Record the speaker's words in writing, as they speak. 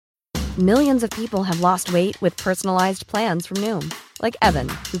Millions of people have lost weight with personalized plans from Noom. Like Evan,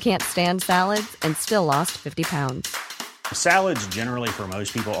 who can't stand salads and still lost 50 pounds. Salads generally for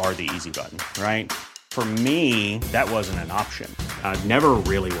most people are the easy button, right? For me, that wasn't an option. I never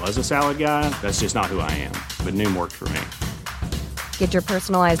really was a salad guy. That's just not who I am. But Noom worked for me. Get your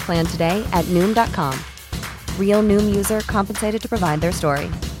personalized plan today at Noom.com. Real Noom user compensated to provide their story.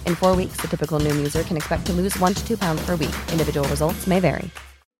 In 4 weeks, the typical Noom user can expect to lose 1 to 2 pounds per week. Individual results may vary.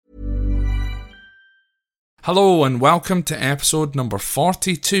 Hello and welcome to episode number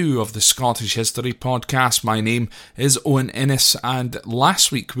 42 of the Scottish History Podcast. My name is Owen Innes, and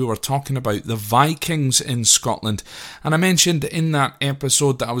last week we were talking about the Vikings in Scotland, and I mentioned in that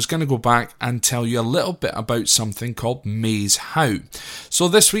episode that I was going to go back and tell you a little bit about something called Maeshowe. So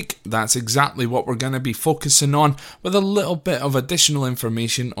this week, that's exactly what we're going to be focusing on, with a little bit of additional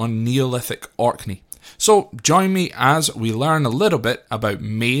information on Neolithic Orkney. So join me as we learn a little bit about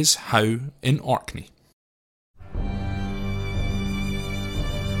Maeshowe in Orkney.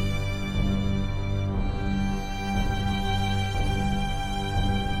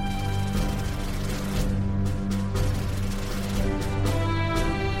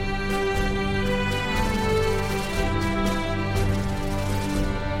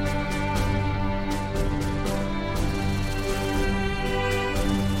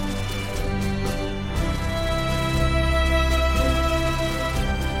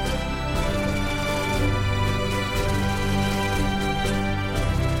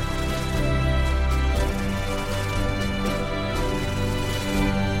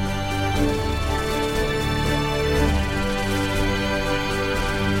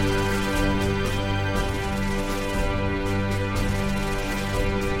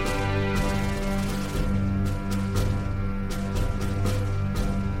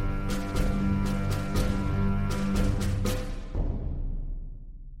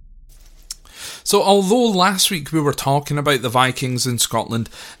 So although last week we were talking about the Vikings in Scotland,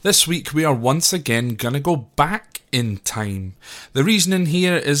 this week we are once again going to go back in time. The reasoning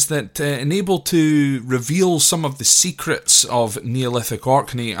here is that in able to reveal some of the secrets of Neolithic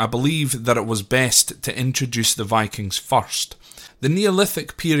Orkney, I believe that it was best to introduce the Vikings first. The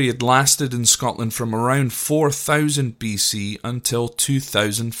Neolithic period lasted in Scotland from around 4000 BC until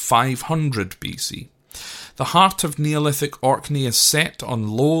 2500 BC. The heart of Neolithic Orkney is set on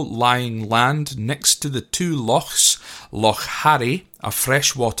low-lying land next to the two lochs, Loch Harry, a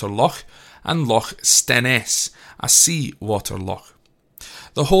freshwater loch, and Loch Stenness, a sea-water loch.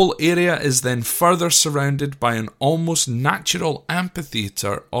 The whole area is then further surrounded by an almost natural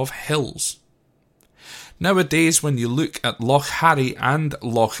amphitheatre of hills. Nowadays, when you look at Loch Harry and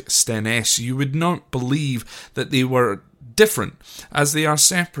Loch Stenness, you would not believe that they were different, as they are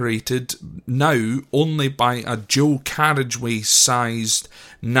separated now only by a dual carriageway sized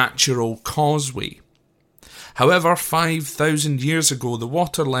natural causeway. However, 5,000 years ago the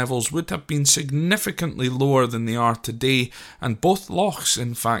water levels would have been significantly lower than they are today, and both lochs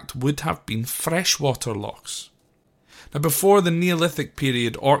in fact would have been freshwater lochs. Now, before the Neolithic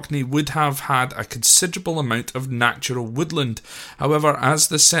period, Orkney would have had a considerable amount of natural woodland. However, as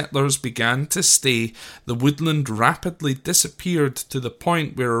the settlers began to stay, the woodland rapidly disappeared to the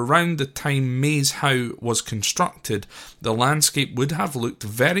point where around the time Maeshowe was constructed, the landscape would have looked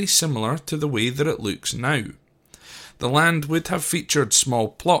very similar to the way that it looks now. The land would have featured small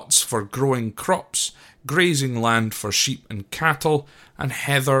plots for growing crops, grazing land for sheep and cattle, and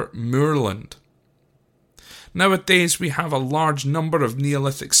heather moorland. Nowadays we have a large number of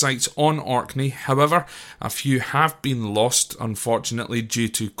Neolithic sites on Orkney. However, a few have been lost, unfortunately, due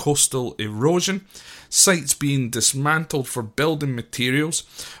to coastal erosion, sites being dismantled for building materials,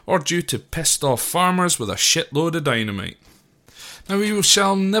 or due to pissed off farmers with a shitload of dynamite. Now, we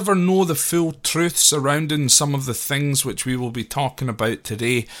shall never know the full truth surrounding some of the things which we will be talking about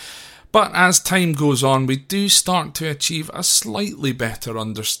today, but as time goes on, we do start to achieve a slightly better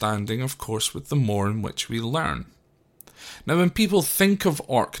understanding, of course, with the more in which we learn. Now, when people think of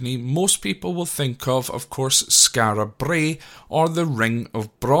Orkney, most people will think of course, Skara Brae or the Ring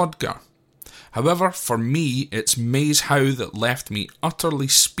of Brodgar. However, for me, it's Maeshowe that left me utterly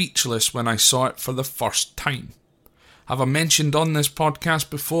speechless when I saw it for the first time. Have I mentioned on this podcast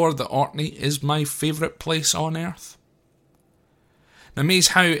before that Orkney is my favourite place on earth? Now,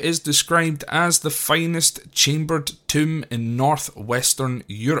 Maeshowe is described as the finest chambered tomb in northwestern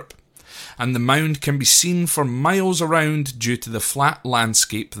Europe, and the mound can be seen for miles around due to the flat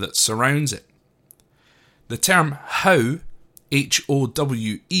landscape that surrounds it. The term howe,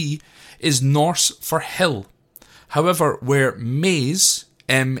 Howe, is Norse for hill. However, where Maes,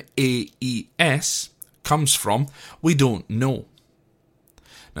 Maes, comes from, we don't know.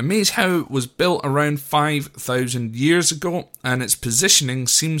 Now, Maeshowe was built around 5,000 years ago, and its positioning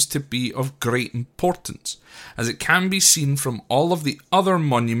seems to be of great importance, as it can be seen from all of the other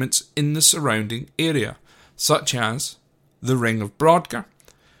monuments in the surrounding area, such as the Ring of Brodgar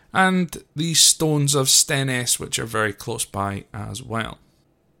and the Stones of Stennes, which are very close by as well.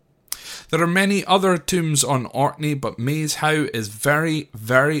 There are many other tombs on Orkney, but Maeshowe is very,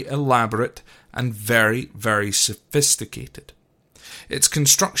 very elaborate and very, very sophisticated. Its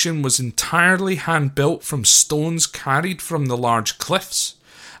construction was entirely hand-built from stones carried from the large cliffs.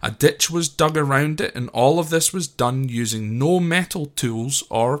 A ditch was dug around it, and all of this was done using no metal tools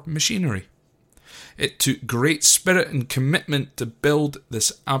or machinery. It took great spirit and commitment to build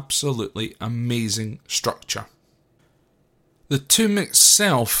this absolutely amazing structure. The tomb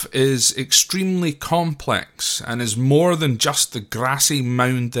itself is extremely complex and is more than just the grassy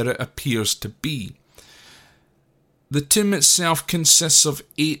mound that it appears to be. The tomb itself consists of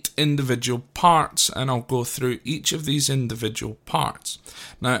 8 individual parts, and I'll go through each of these individual parts.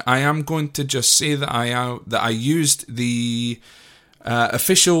 Now, I am going to just say that I used the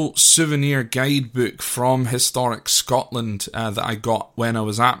official souvenir guidebook from Historic Scotland that I got when I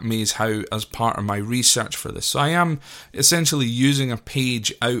was at Maeshowe as part of my research for this. So I am essentially using a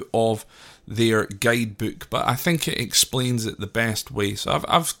page out of their guidebook, but I think it explains it the best way. So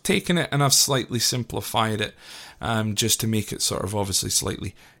I've taken it and I've slightly simplified it, just to make it sort of obviously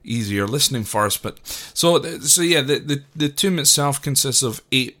slightly easier listening for us. But the tomb itself consists of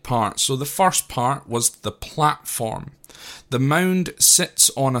 8 parts. So the first part was the platform. The mound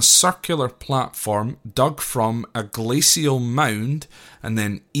sits on a circular platform dug from a glacial mound and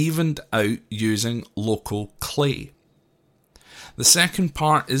then evened out using local clay. The second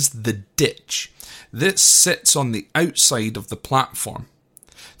part is the ditch. This sits on the outside of the platform.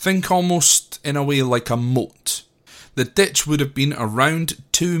 Think almost in a way like a moat. The ditch would have been around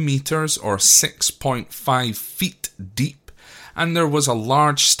 2 meters or 6.5 feet deep, and there was a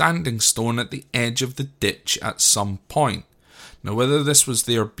large standing stone at the edge of the ditch at some point. Now, whether this was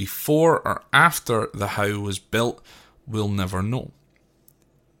there before or after the howe was built, we'll never know.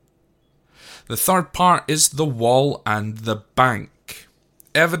 The third part is the wall and the bank.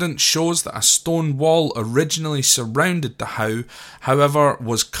 Evidence shows that a stone wall originally surrounded the howe, however,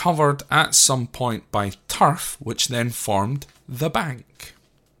 was covered at some point by turf, which then formed the bank.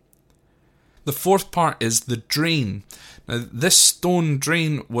 The fourth part is the drain. Now, this stone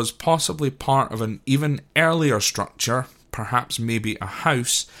drain was possibly part of an even earlier structure, perhaps maybe a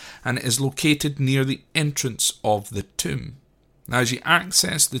house, and it is located near the entrance of the tomb. Now, as you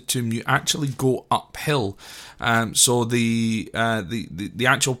access the tomb, you actually go uphill, so the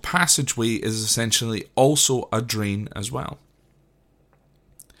actual passageway is essentially also a drain as well.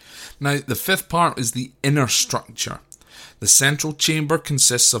 Now, the fifth part is the inner structure. The central chamber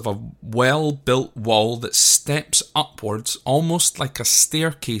consists of a well-built wall that steps upwards, almost like a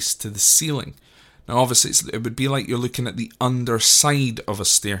staircase to the ceiling. Now, obviously, it would be like you're looking at the underside of a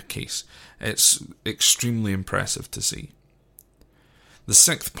staircase. It's extremely impressive to see. The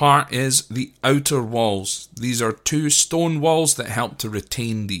sixth part is the outer walls. These are 2 stone walls that help to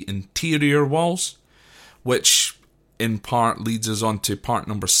retain the interior walls, which in part leads us on to part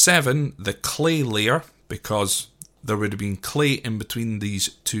number 7, the clay layer, because there would have been clay in between these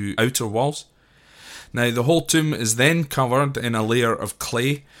 2 outer walls. Now, the whole tomb is then covered in a layer of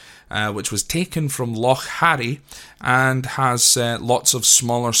clay, which was taken from Loch Harry and has lots of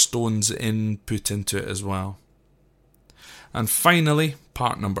smaller stones put into it as well. And finally,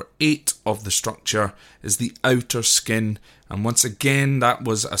 part number 8 of the structure is the outer skin, and once again that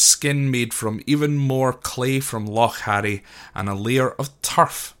was a skin made from even more clay from Loch Harry and a layer of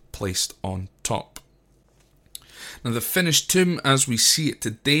turf placed on top. Now, the finished tomb as we see it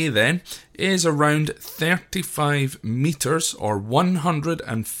today then is around 35 metres or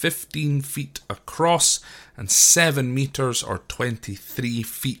 115 feet across and 7 metres or 23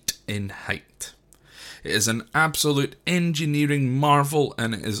 feet in height. It is an absolute engineering marvel,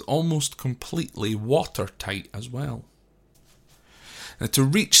 and it is almost completely watertight as well. Now, to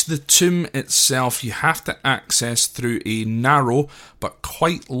reach the tomb itself, you have to access through a narrow but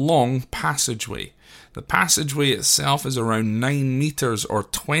quite long passageway. The passageway itself is around 9 metres or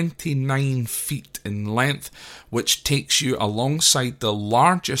 29 feet in length, which takes you alongside the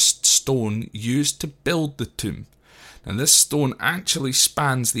largest stone used to build the tomb. And this stone actually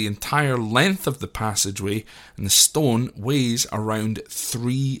spans the entire length of the passageway, and the stone weighs around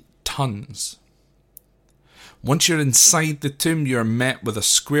 3 tons. Once you're inside the tomb, you're met with a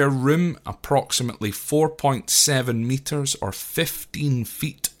square room approximately 4.7 metres or 15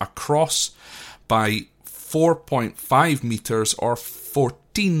 feet across by 4.5 metres or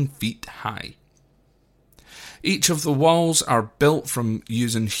 14 feet high. Each of the walls are built from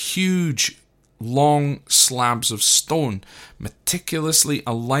using huge, long slabs of stone, meticulously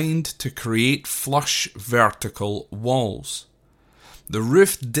aligned to create flush vertical walls. The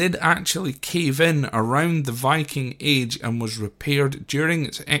roof did actually cave in around the Viking Age and was repaired during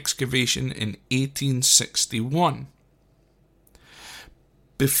its excavation in 1861.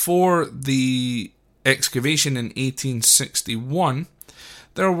 Before the excavation in 1861,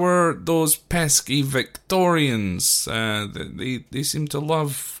 there were those pesky Victorians. They seem to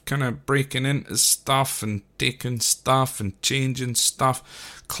love kind of breaking into stuff and taking stuff and changing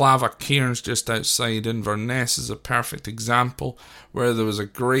stuff. Clava-Cairns just outside Inverness is a perfect example where there was a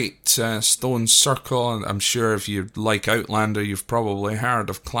great stone circle, and I'm sure if you like Outlander you've probably heard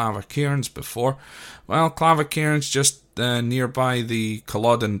of Clava-Cairns before. Well, Clava-Cairns just nearby the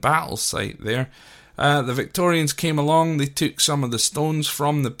Culloden battle site there. The Victorians came along, they took some of the stones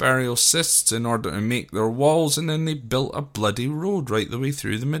from the burial cists in order to make their walls, and then they built a bloody road right the way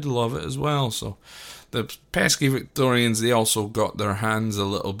through the middle of it as well. So the pesky Victorians, they also got their hands a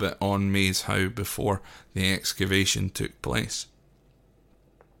little bit on Maeshowe before the excavation took place.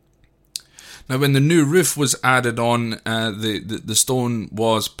 Now, when the new roof was added on, the stone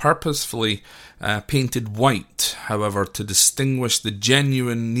was purposefully painted white, however, to distinguish the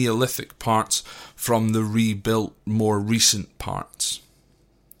genuine Neolithic parts from the rebuilt, more recent parts.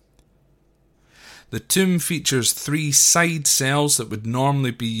 The tomb features 3 side cells that would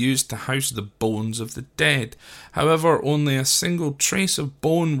normally be used to house the bones of the dead. However, only a single trace of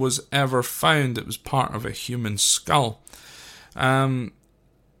bone was ever found. It was part of a human skull.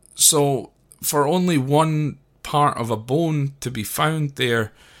 So, for only one part of a bone to be found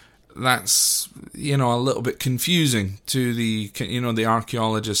there, that's, a little bit confusing to the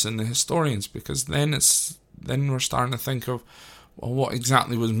archaeologists and the historians, because then we're starting to think of, well, what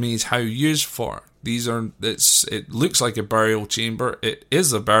exactly was Maeshowe used for? It looks like a burial chamber. It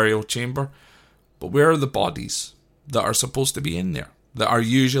is a burial chamber, but where are the bodies that are supposed to be in there, that are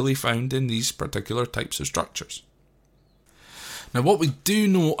usually found in these particular types of structures? Now, what we do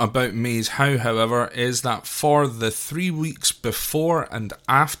know about Maeshowe, however, is that for the 3 weeks before and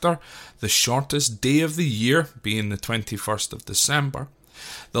after the shortest day of the year, being the 21st of December,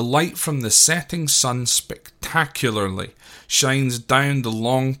 the light from the setting sun spectacularly shines down the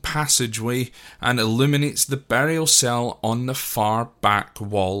long passageway and illuminates the burial cell on the far back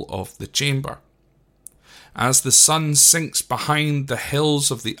wall of the chamber. As the sun sinks behind the hills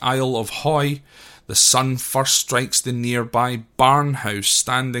of the Isle of Hoy, the sun first strikes the nearby Barnhouse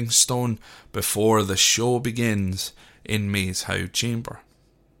standing stone before the show begins in Maeshowe Chamber.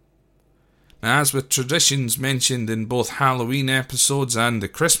 Now, as with traditions mentioned in both Halloween episodes and the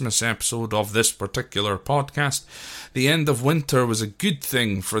Christmas episode of this particular podcast, the end of winter was a good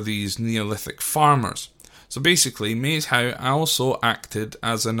thing for these Neolithic farmers. So basically, Maeshowe also acted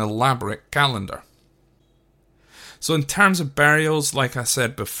as an elaborate calendar. So in terms of burials, like I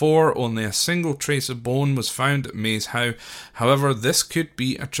said before, only a single trace of bone was found at Maeshowe. However, this could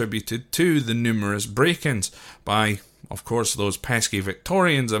be attributed to the numerous break-ins by, of course, those pesky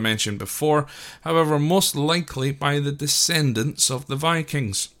Victorians I mentioned before. However, most likely by the descendants of the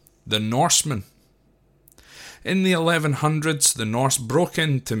Vikings, the Norsemen. In the 1100s, the Norse broke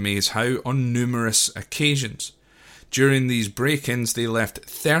into Maeshowe on numerous occasions. During these break-ins, they left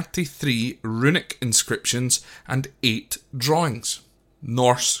 33 runic inscriptions and 8 drawings.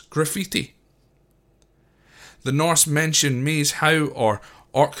 Norse graffiti. The Norse mention Maeshowe or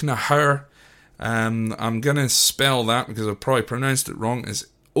Orkneyhur. I'm going to spell that because I've probably pronounced it wrong. It's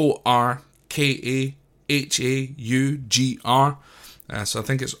Orknahugr. So I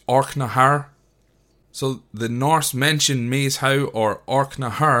think it's Orkneyhur. So the Norse mention Maeshowe or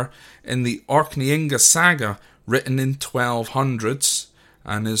Orkneyhur in the Orkneyinga saga, written in 1200s,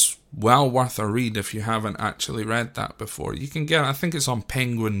 and is well worth a read if you haven't actually read that before. You can get, I think it's on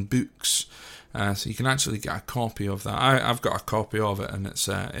Penguin Books, so you can actually get a copy of that. I've got a copy of it, and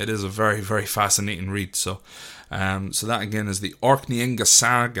it is a very, very fascinating read. So that again is the Orkneyinga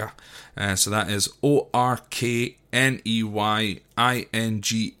saga. So that is Orkneyinga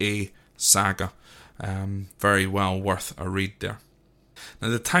saga. Very well worth a read there. Now,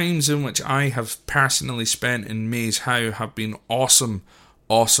 the times in which I have personally spent in Maeshowe have been awesome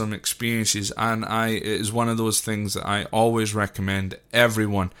experiences, and it is one of those things that I always recommend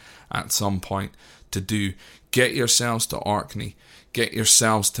everyone at some point to do. Get yourselves to Orkney. Get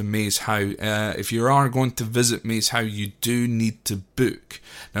yourselves to Maeshowe. If you are going to visit Maeshowe, you do need to book.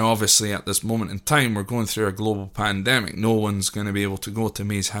 Now, obviously, at this moment in time, we're going through a global pandemic. No one's going to be able to go to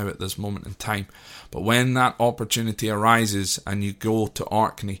Maeshowe at this moment in time. But when that opportunity arises and you go to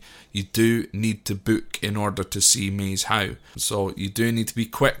Orkney, you do need to book in order to see Maeshowe. So you do need to be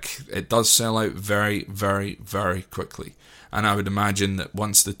quick. It does sell out very, very, very quickly. And I would imagine that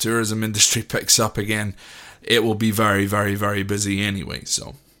once the tourism industry picks up again, it will be very, very, very busy anyway.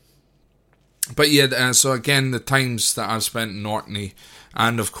 So again, the times that I've spent in Orkney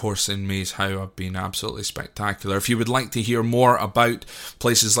and of course in Maeshowe have been absolutely spectacular. If you would like to hear more about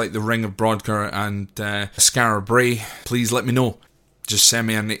places like the Ring of Brodgar and Skara Brae, please let me know. Just send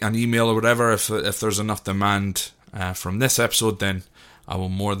me an email or whatever. If there's enough demand from this episode, then I will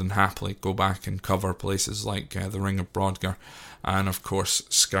more than happily go back and cover places like the Ring of Brodgar and of course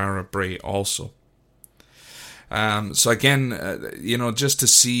Skara Brae also. So again, just to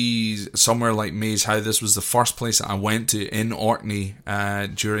see somewhere like Maeshowe, this was the first place that I went to in Orkney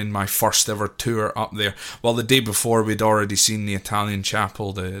during my first ever tour up there. Well, the day before we'd already seen the Italian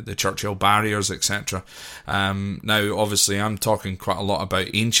chapel, the Churchill barriers, etc. Now, obviously, I'm talking quite a lot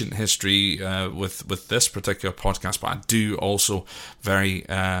about ancient history with this particular podcast, but I do also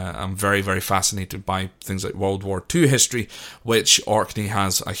I'm very, very fascinated by things like World War II history, which Orkney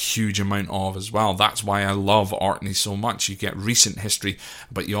has a huge amount of as well. That's why I love Orkney so much. You get recent history,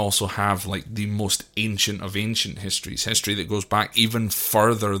 but you also have like the most ancient of ancient histories, history that goes back even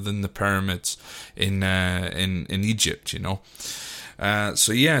further than the pyramids in Egypt,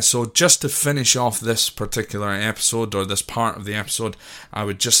 So just to finish off this particular episode, or this part of the episode, I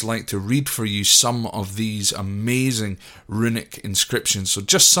would just like to read for you some of these amazing runic inscriptions. So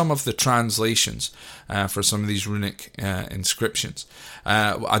just some of the translations for some of these runic inscriptions.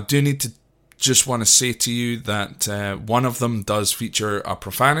 I do need to just want to say to you that one of them does feature a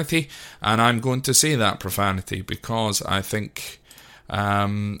profanity, and I'm going to say that profanity because I think,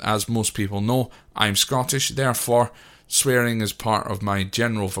 as most people know, I'm Scottish, therefore swearing is part of my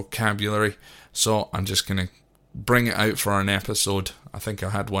general vocabulary, so I'm just going to bring it out for an episode. I think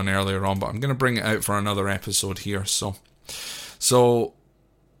I had one earlier on, but I'm going to bring it out for another episode here. So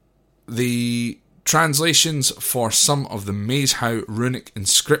the translations for some of the Maeshowe runic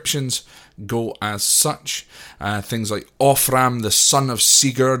inscriptions go as such. Things like Ofram, the son of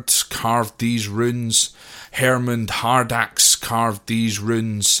Sigurd, carved these runes. Hermund Hardax carved these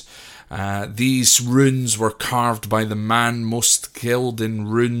runes. These runes were carved by the man most skilled in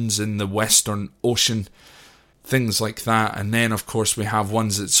runes in the Western Ocean. Things like that. And then of course we have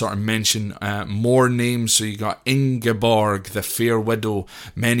ones that sort of mention more names. So you got Ingeborg, the fair widow.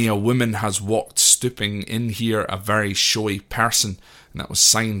 Many a woman has walked stooping in here, a very showy person. And that was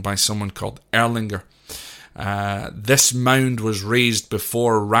signed by someone called Erlinger. This mound was raised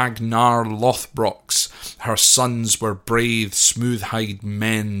before Ragnar Lothbrok's. Her sons were brave, smooth-hide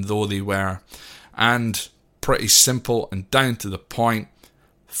men though they were. And pretty simple and down to the point,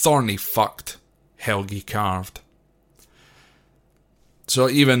 Thorny fucked, Helgi carved. So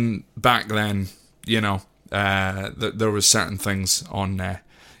even back then, there was certain things on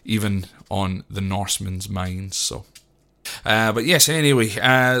even on the Norsemen's minds. So, but yes, anyway.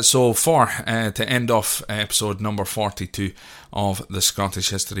 So to end off episode number 42 of the Scottish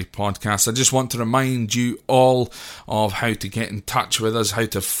History Podcast, I just want to remind you all of how to get in touch with us, how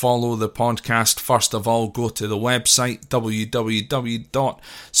to follow the podcast. First of all, go to the website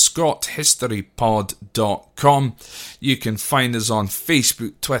www.scotthistorypod.com. You can find us on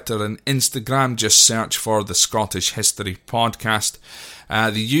Facebook, Twitter and Instagram. Just search for the Scottish History Podcast.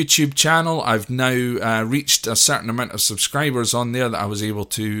 The YouTube channel, I've now reached a certain amount of subscribers on there that I was able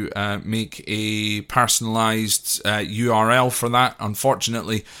to make a personalised URL for that.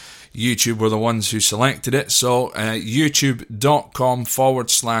 Unfortunately, YouTube were the ones who selected it. So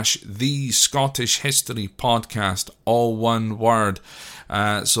youtube.com/The Scottish History Podcast, all one word.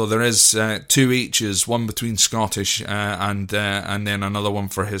 So there is two H's, one between Scottish and then another one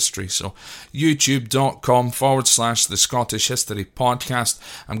for history. So youtube.com/The Scottish History Podcast.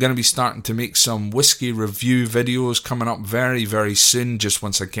 I'm going to be starting to make some whiskey review videos coming up very, very soon, just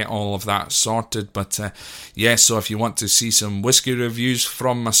once I get all of that sorted. But so if you want to see some whiskey reviews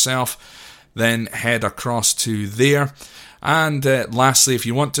from myself, then head across to there. And lastly, if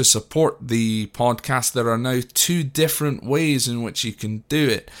you want to support the podcast, there are now two different ways in which you can do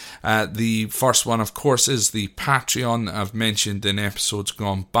it. The first one, of course, is the Patreon that I've mentioned in episodes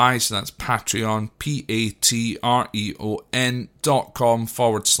gone by. So that's Patreon,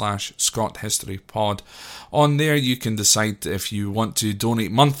 patreon.com/Scott History Pod. On there, you can decide if you want to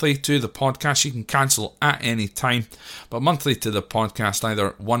donate monthly to the podcast. You can cancel at any time, but monthly to the podcast,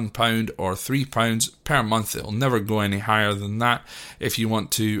 either £1 or £3 per month. It'll never go any higher than that if you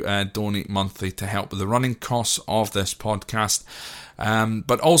want to donate monthly to help with the running costs of this podcast.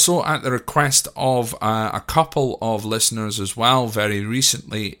 But also at the request of a couple of listeners as well, very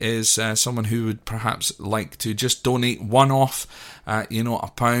recently, is someone who would perhaps like to just donate one-off,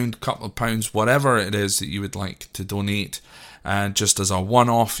 £1, couple of pounds, whatever it is that you would like to donate. Just as a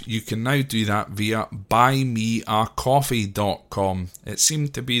one-off, you can now do that via buymeacoffee.com. It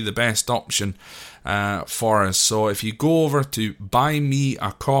seemed to be the best option for us. So if you go over to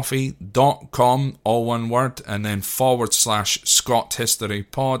buymeacoffee.com, all one word, and then /Scott History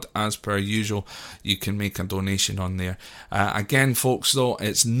Pod, as per usual, you can make a donation on there. Again, folks, though,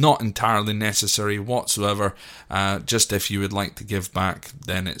 it's not entirely necessary whatsoever. Just if you would like to give back,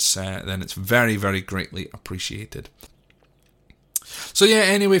 then it's very, very greatly appreciated. So yeah,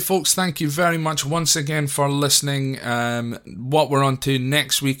 anyway, folks, thank you very much once again for listening. What we're on to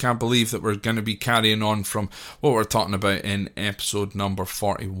next week, I believe that we're going to be carrying on from what we're talking about in episode number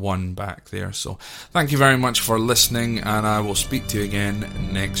 41 back there. So thank you very much for listening, and I will speak to you again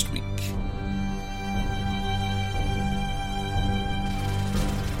next week.